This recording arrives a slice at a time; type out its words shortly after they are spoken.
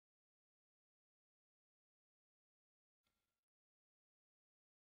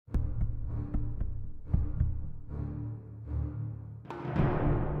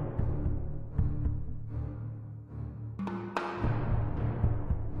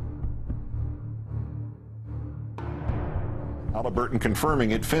Halliburton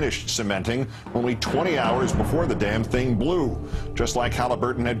confirming it finished cementing only 20 hours before the damn thing blew. Just like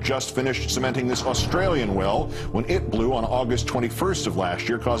Halliburton had just finished cementing this Australian well when it blew on August 21st of last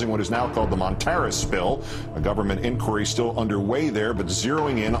year, causing what is now called the Montara spill. A government inquiry still underway there, but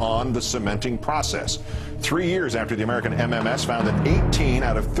zeroing in on the cementing process. 3 years after the American MMS found that 18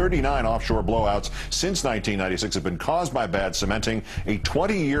 out of 39 offshore blowouts since 1996 have been caused by bad cementing, a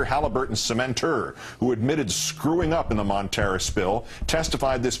 20-year Halliburton cementer who admitted screwing up in the Montara spill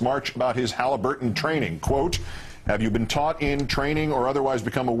testified this March about his Halliburton training. Quote, "Have you been taught in training or otherwise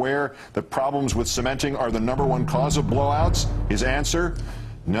become aware that problems with cementing are the #1 cause of blowouts?" His answer,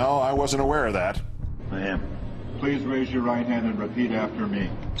 "No, I wasn't aware of that." I am. Please raise your right hand and repeat after me.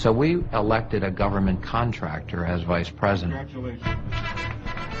 So we elected a government contractor as vice president.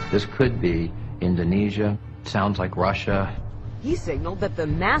 Congratulations. This could be Indonesia, sounds like Russia. He signaled that the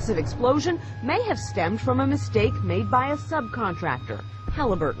massive explosion may have stemmed from a mistake made by a subcontractor,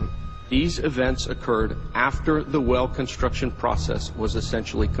 Halliburton. These events occurred after the well construction process was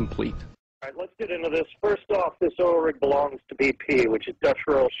essentially complete. All right, let's get into this. First off, this oil rig belongs to BP, which is Dutch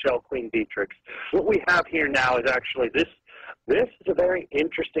Royal Shell Queen Beatrix. What we have here now is actually this is a very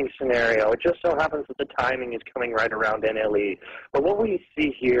interesting scenario. It just so happens that the timing is coming right around NLE. But what we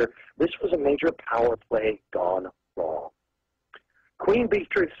see here, this was a major power play gone wrong. Queen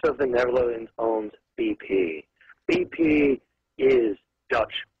Beatrix of the Netherlands owns BP. BP is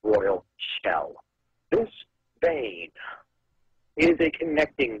Dutch Royal Shell. This vein is a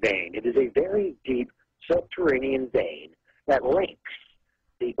connecting vein. It is a very deep subterranean vein that links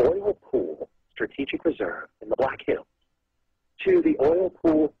the oil pool strategic reserve in the Black Hills to the oil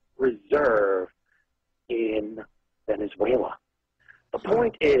pool reserve in Venezuela. The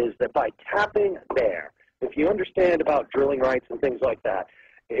point is that by tapping there, if you understand about drilling rights and things like that,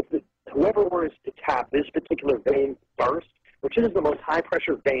 whoever was to tap this particular vein first, which is the most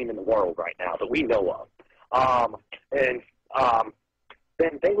high-pressure vein in the world right now that we know of,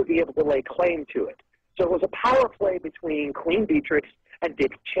 then they would be able to lay claim to it. So it was a power play between Queen Beatrix and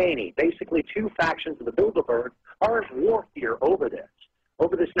Dick Cheney. Basically, two factions of the Bilderberg are at war here over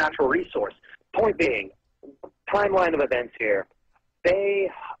this natural resource. Point being, timeline of events here, they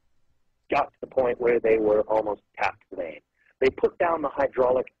got to the point where they were almost tapped the vein. They put down the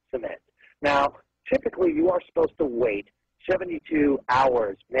hydraulic cement. Now, typically you are supposed to wait 72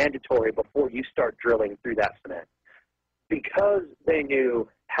 hours mandatory before you start drilling through that cement. Because they knew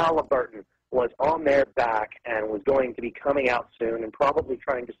Halliburton was on their back and was going to be coming out soon and probably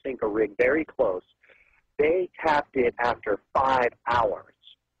trying to sink a rig very close, they tapped it after 5 hours.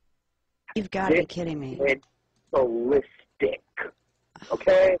 You've got to be kidding me. It's ballistic.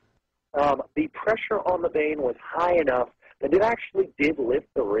 Okay? The pressure on the vein was high enough that it actually did lift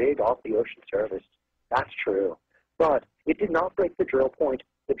the rig off the ocean surface. That's true. But it did not break the drill point.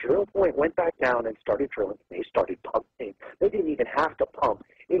 The drill point went back down and started drilling. They started pumping. They didn't even have to pump.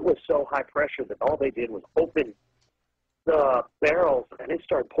 It was so high pressure that all they did was open the barrels and it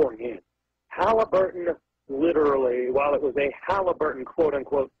started pouring in. Halliburton, literally, while it was a Halliburton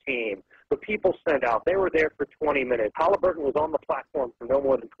quote-unquote team, the people sent out, they were there for 20 minutes. Halliburton was on the platform for no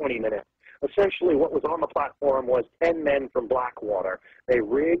more than 20 minutes. Essentially, what was on the platform was 10 men from Blackwater. They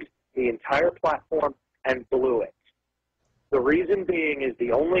rigged the entire platform and blew it. The reason being is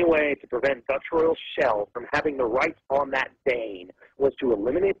the only way to prevent Dutch Royal Shell from having the rights on that vein was to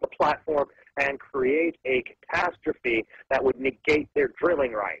eliminate the platform and create a catastrophe that would negate their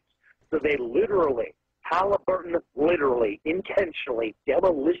drilling rights. So they literally, Halliburton literally, intentionally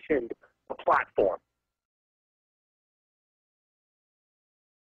demolitioned the platform.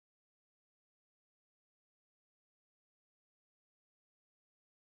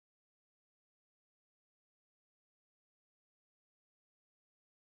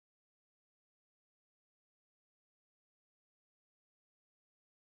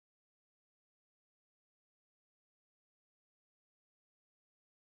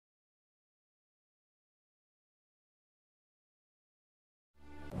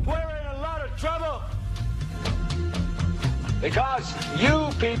 We're in a lot of trouble because you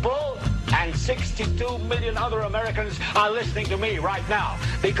people and 62 million other Americans are listening to me right now,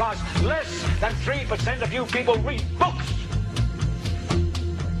 because less than 3% of you people read books,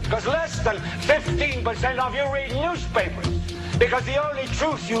 because less than 15% of you read newspapers, because the only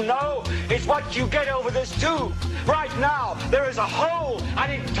truth you know is what you get over this tube. Right now, there is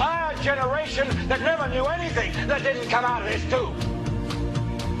an entire generation that never knew anything that didn't come out of this tube.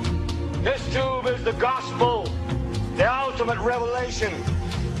 This tube is the gospel, the ultimate revelation.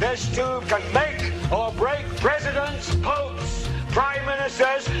 This tube can make or break presidents, popes, prime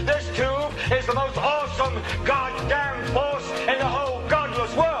ministers. This tube is the most awesome goddamn force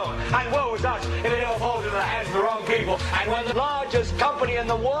when the largest company in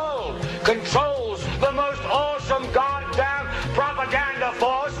the world controls the most awesome goddamn propaganda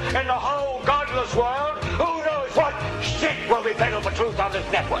force in the whole godless world, who knows what shit will be peddled for truth on this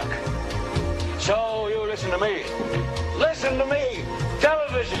network? So you listen to me. Listen to me.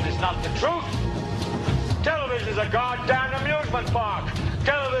 Television is not the truth. Television is a goddamn amusement park.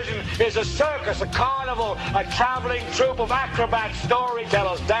 Television is a circus, a carnival, a traveling troupe of acrobats,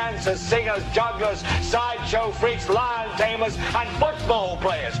 storytellers, dancers, singers, jugglers, sideshow freaks, lion tamers, and football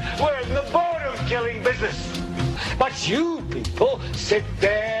players. We're in the boredom-killing business. But you people sit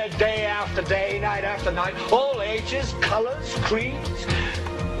there day after day, night after night, all ages, colors, creeds.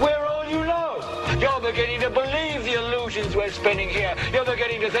 We're all you know. You're beginning to believe the illusions we're spinning here. You're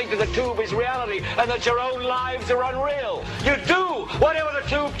beginning to think that the tube is reality and that your own lives are unreal. You do whatever the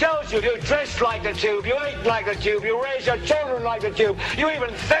tube tells you. You dress like the tube. You eat like the tube. You raise your children like the tube. You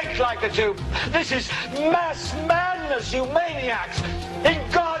even think like the tube. This is mass madness, you maniacs. In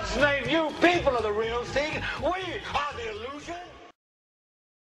God's name, you people are the real thing. We are the illusion.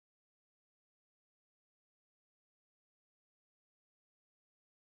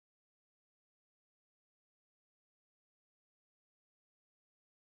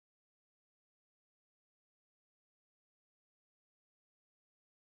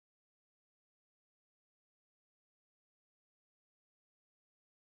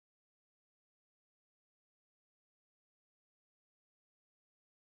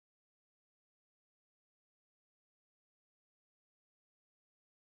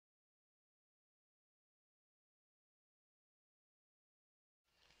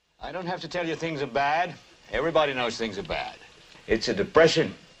 I don't have to tell you things are bad. Everybody knows things are bad. It's a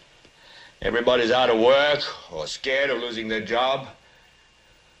depression. Everybody's out of work or scared of losing their job.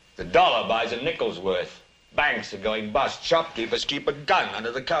 The dollar buys a nickel's worth. Banks are going bust. Shopkeepers keep a gun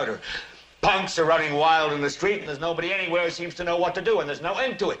under the counter. Punks are running wild in the street, and there's nobody anywhere who seems to know what to do, and there's no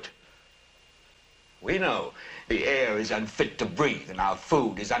end to it. We know the air is unfit to breathe, and our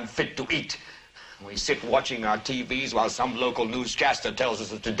food is unfit to eat. We sit watching our TVs while some local newscaster tells us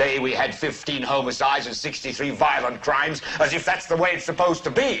that today we had 15 homicides and 63 violent crimes, as if that's the way it's supposed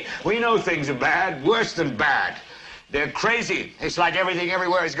to be. We know things are bad, worse than bad. They're crazy. It's like everything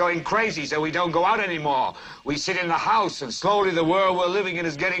everywhere is going crazy, so we don't go out anymore. We sit in the house, and slowly the world we're living in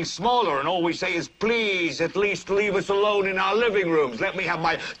is getting smaller, and all we say is, please, at least leave us alone in our living rooms. Let me have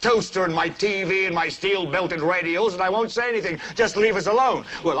my toaster and my TV and my steel-belted radios, and I won't say anything. Just leave us alone.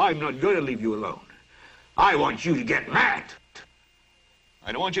 Well, I'm not going to leave you alone. I want you to get mad.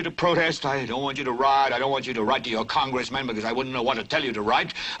 I don't want you to protest. I don't want you to riot. I don't want you to write to your congressman because I wouldn't know what to tell you to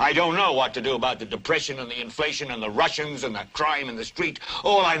write. I don't know what to do about the depression and the inflation and the Russians and the crime in the street.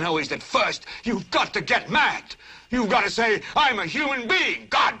 All I know is that first, you've got to get mad. You've got to say, I'm a human being.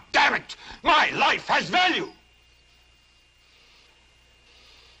 God damn it. My life has value.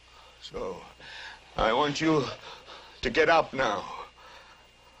 So, I want you to get up now.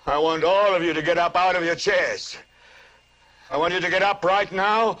 I want all of you to get up out of your chairs. I want you to get up right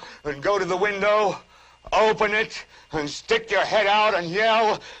now and go to the window, open it, and stick your head out and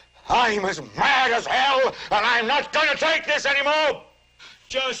yell, I'm as mad as hell, and I'm not going to take this anymore.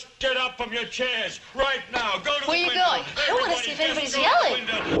 Just get up from your chairs right now. Go to the window. Where are you going? I want to see if anybody's yelling.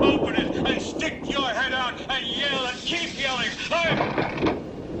 Open it and stick your head out and yell and keep yelling.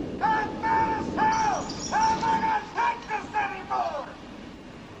 I'm mad as hell. I'm not going to take this anymore.